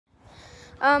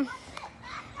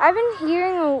I've been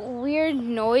hearing a weird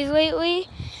noise lately.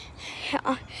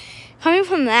 Coming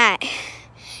from that.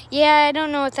 Yeah, I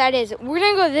don't know what that is. We're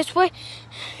gonna go this way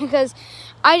because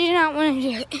I do not want to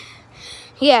do it.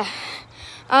 Yeah.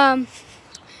 Yeah,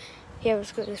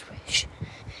 let's go this way. Shh.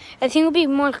 I think it'll be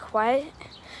more quiet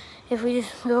if we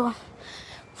just go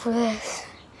for this.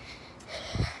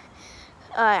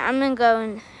 I'm gonna go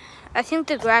and I think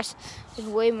the grass is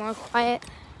way more quiet.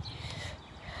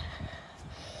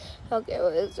 Okay,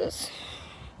 what is this?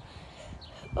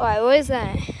 Alright, what is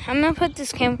that? I'm gonna put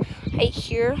this camera right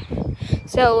here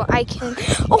so I can.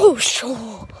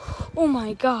 Oh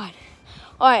my god.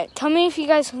 Alright, tell me if you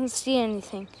guys can see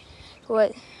anything.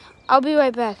 What? I'll be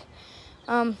right back.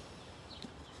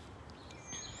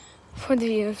 For the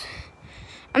views.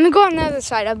 I'm gonna go on the other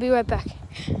side. I'll be right back.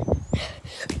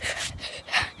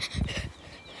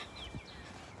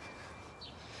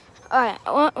 Alright,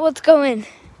 let's go in.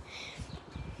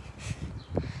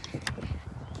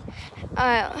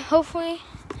 Hopefully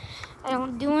I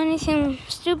don't do anything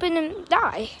stupid and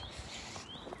die.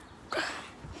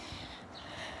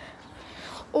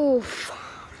 Oh,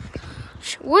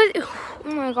 what? Oh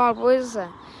my god, what is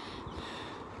that?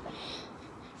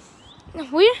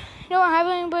 We don't have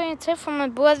anybody except for my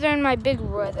brother and my big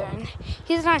brother, and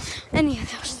he's not any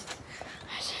of those.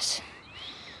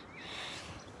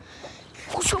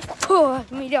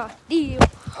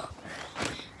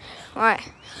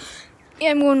 Alright.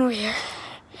 Yeah, I'm going over here.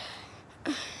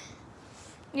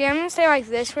 Yeah, I'm gonna stay like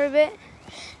this for a bit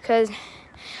because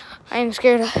I am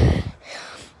scared of.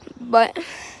 But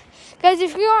guys,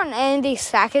 if you're on any of these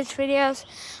Sackets videos,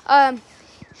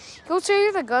 you'll see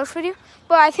the ghost video.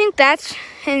 But I think that's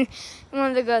in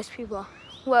one of the ghost people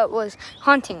what was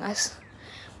haunting us.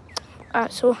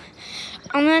 So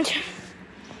I'm gonna turn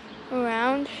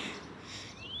around.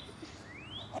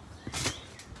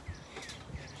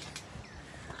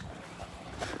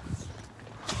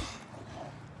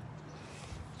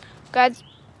 Guys,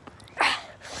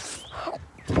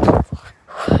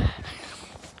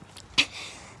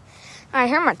 I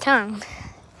hear my tongue.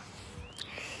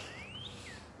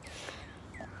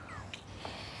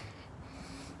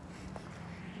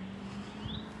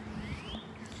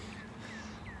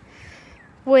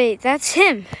 Wait, that's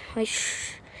him. Wait,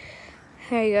 shh.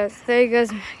 There he goes. There he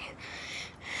goes.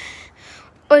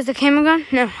 Oh, is the camera gone?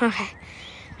 No, okay.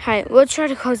 Alright, we'll try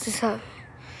to close this up.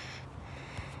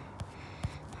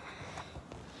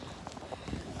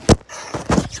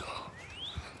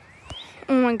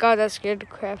 Oh my god, that scared the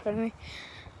crap out of me.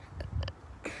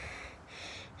 I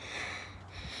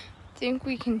think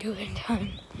we can do it in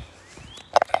time.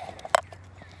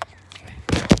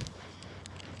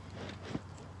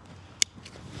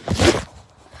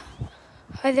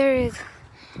 Oh, there it is.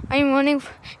 I'm running.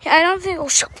 I don't think. Oh,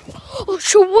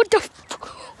 shit, what the?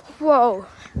 Whoa.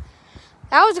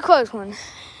 That was a close one.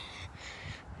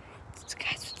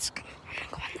 Guys, I'm gonna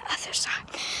go on the other side.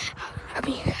 I'll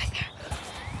be right there.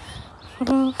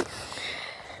 Alright.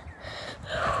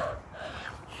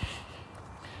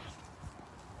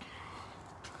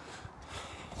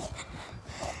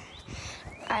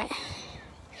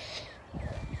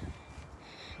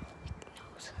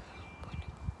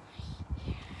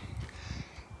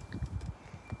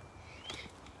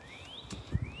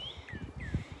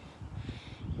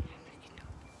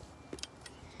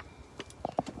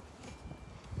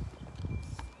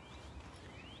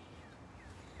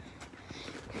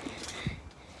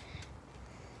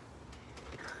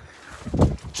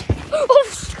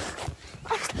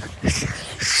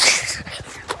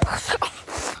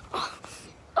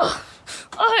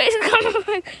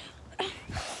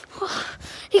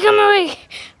 He got my way.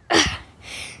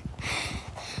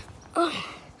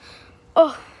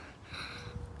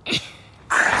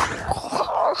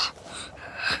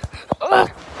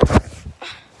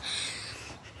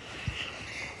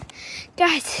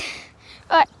 Guys,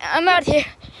 I'm out here.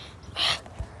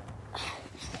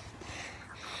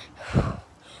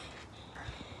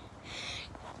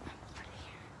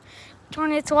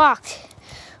 Darn, it's locked.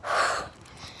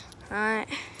 Alright.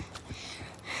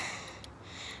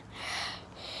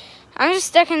 I'm just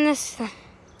stuck in this.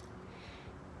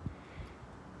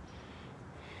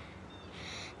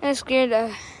 I'm scared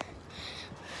of.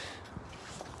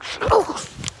 Oh.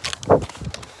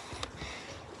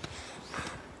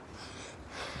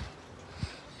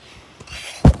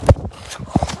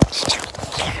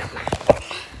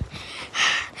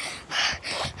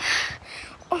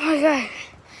 Oh my god.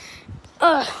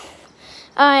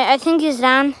 I think he's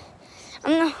down.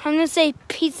 I'm gonna say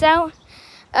peace out.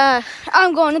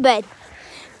 I'm going to bed.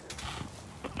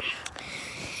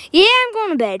 Yeah, I'm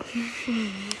going to bed.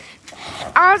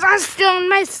 I was still in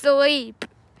my sleep.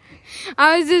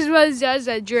 This was just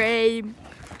a dream.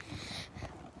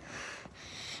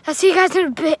 I'll see you guys in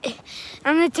a bit.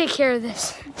 I'm gonna take care of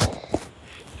this.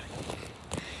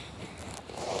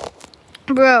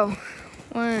 Bro,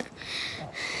 what?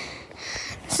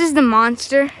 This is the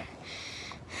monster.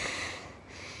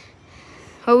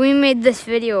 What we made this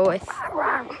video with.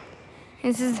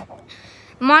 This is the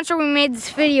monster we made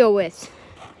this video with.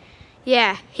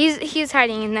 Yeah, he's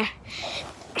hiding in there.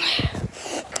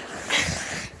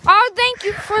 Oh, thank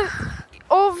you for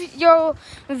all of your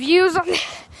views on this.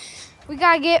 We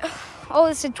gotta get all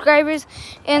the subscribers,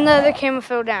 and the other camera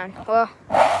fell down. Well,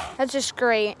 that's just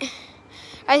great.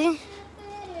 I think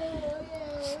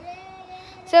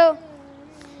so.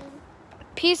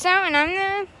 Peace out, and I'm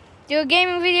gonna do a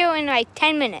gaming video in like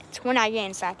 10 minutes when I get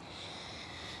inside.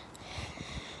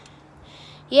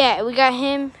 Yeah, we got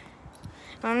him.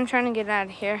 I'm trying to get out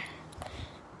of here.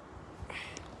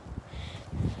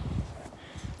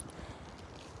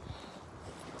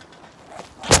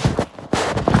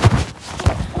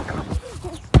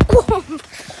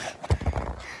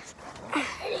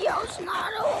 Video's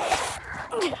not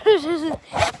over.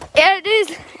 Yeah, it is.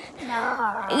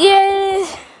 No. Yeah, it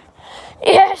is.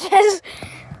 Yeah, it is.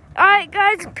 Alright,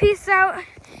 guys, peace out.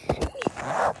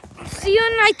 See you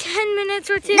in like 10 minutes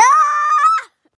or two. No!